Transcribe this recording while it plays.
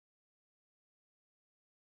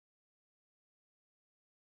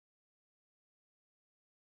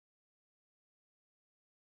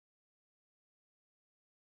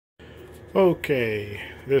Okay,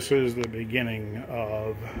 this is the beginning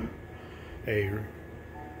of a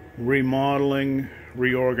remodeling,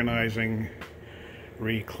 reorganizing,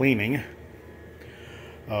 recleaning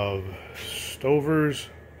of Stover's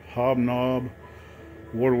HobKnob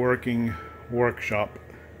woodworking workshop.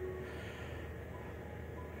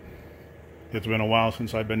 It's been a while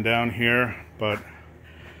since I've been down here, but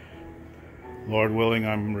Lord willing,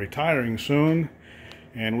 I'm retiring soon,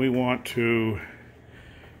 and we want to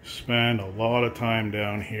spend a lot of time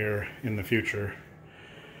down here in the future.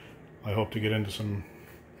 I hope to get into some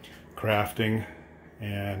crafting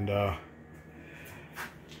and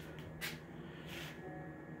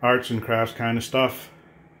arts and crafts kind of stuff.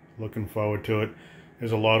 Looking forward to it.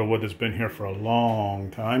 There's a lot of wood that's been here for a long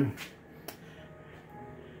time.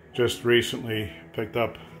 Just recently picked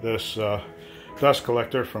up this dust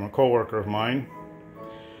collector from a co-worker of mine.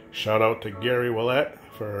 Shout out to Gary Willett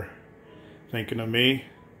for thinking of me.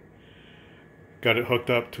 Got it hooked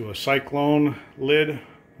up to a cyclone lid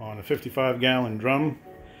on a 55-gallon drum,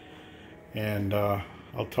 and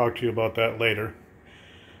I'll talk to you about that later.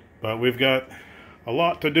 But we've got a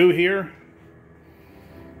lot to do here,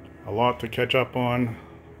 a lot to catch up on,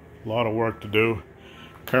 a lot of work to do.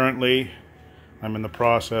 Currently, I'm in the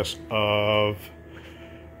process of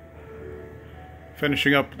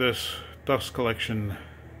finishing up this dust collection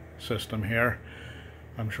system here.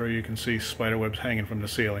 I'm sure you can see spider webs hanging from the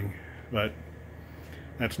ceiling, but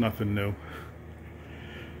that's nothing new.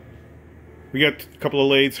 We got a couple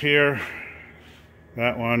of lathes here.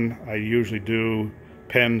 That one I usually do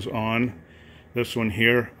pens on. This one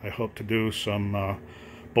here I hope to do some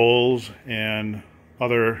bowls and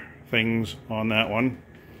other things on that one.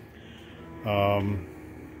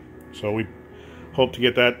 So we hope to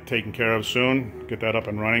get that taken care of soon, get that up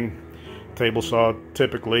and running. Table saw,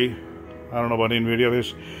 typically, I don't know about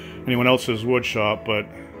anyone else's wood shop, but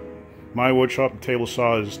my wood shop table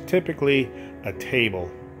saw is typically a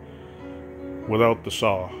table without the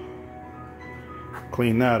saw.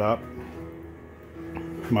 Clean that up.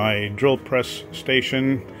 My drill press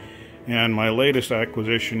station, and my latest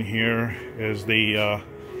acquisition here is the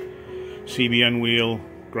CBN wheel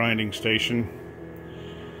grinding station.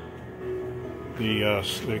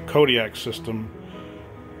 The Kodiak system.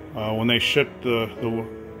 When they shipped the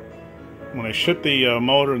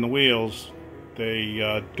motor and the wheels,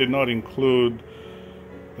 they did not include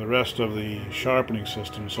the rest of the sharpening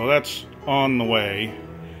system, so that's on the way.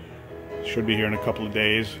 Should be here in a couple of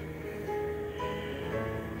days.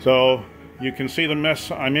 So you can see the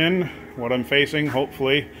mess I'm in, what I'm facing.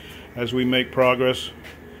 Hopefully, as we make progress,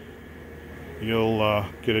 you'll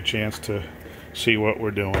get a chance to see what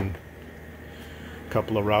we're doing. A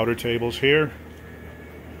couple of router tables here.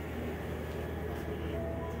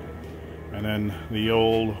 And then the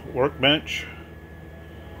old workbench.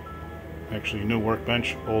 Actually, new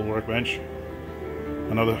workbench, old workbench.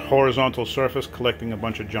 Another horizontal surface collecting a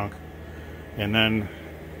bunch of junk. And then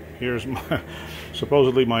here's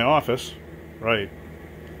supposedly my office. Right.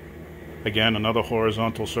 Again, another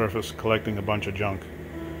horizontal surface collecting a bunch of junk.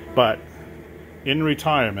 But in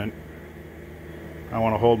retirement, I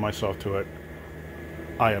want to hold myself to it.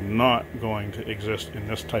 I am not going to exist in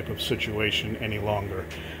this type of situation any longer.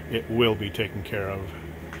 It will be taken care of.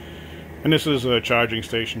 And this is a charging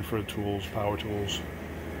station for tools, power tools.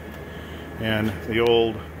 And the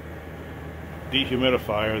old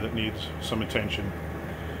dehumidifier that needs some attention.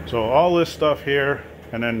 So all this stuff here,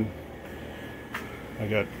 and then I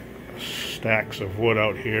got stacks of wood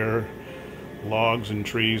out here, logs and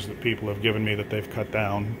trees that people have given me that they've cut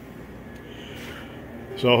down.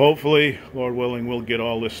 So hopefully, Lord willing, we'll get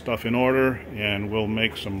all this stuff in order and we'll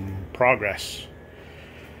make some progress.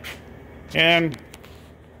 And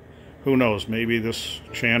who knows, maybe this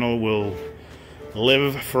channel will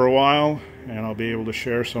live for a while and I'll be able to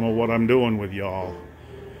share some of what I'm doing with y'all.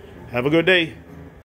 Have a good day.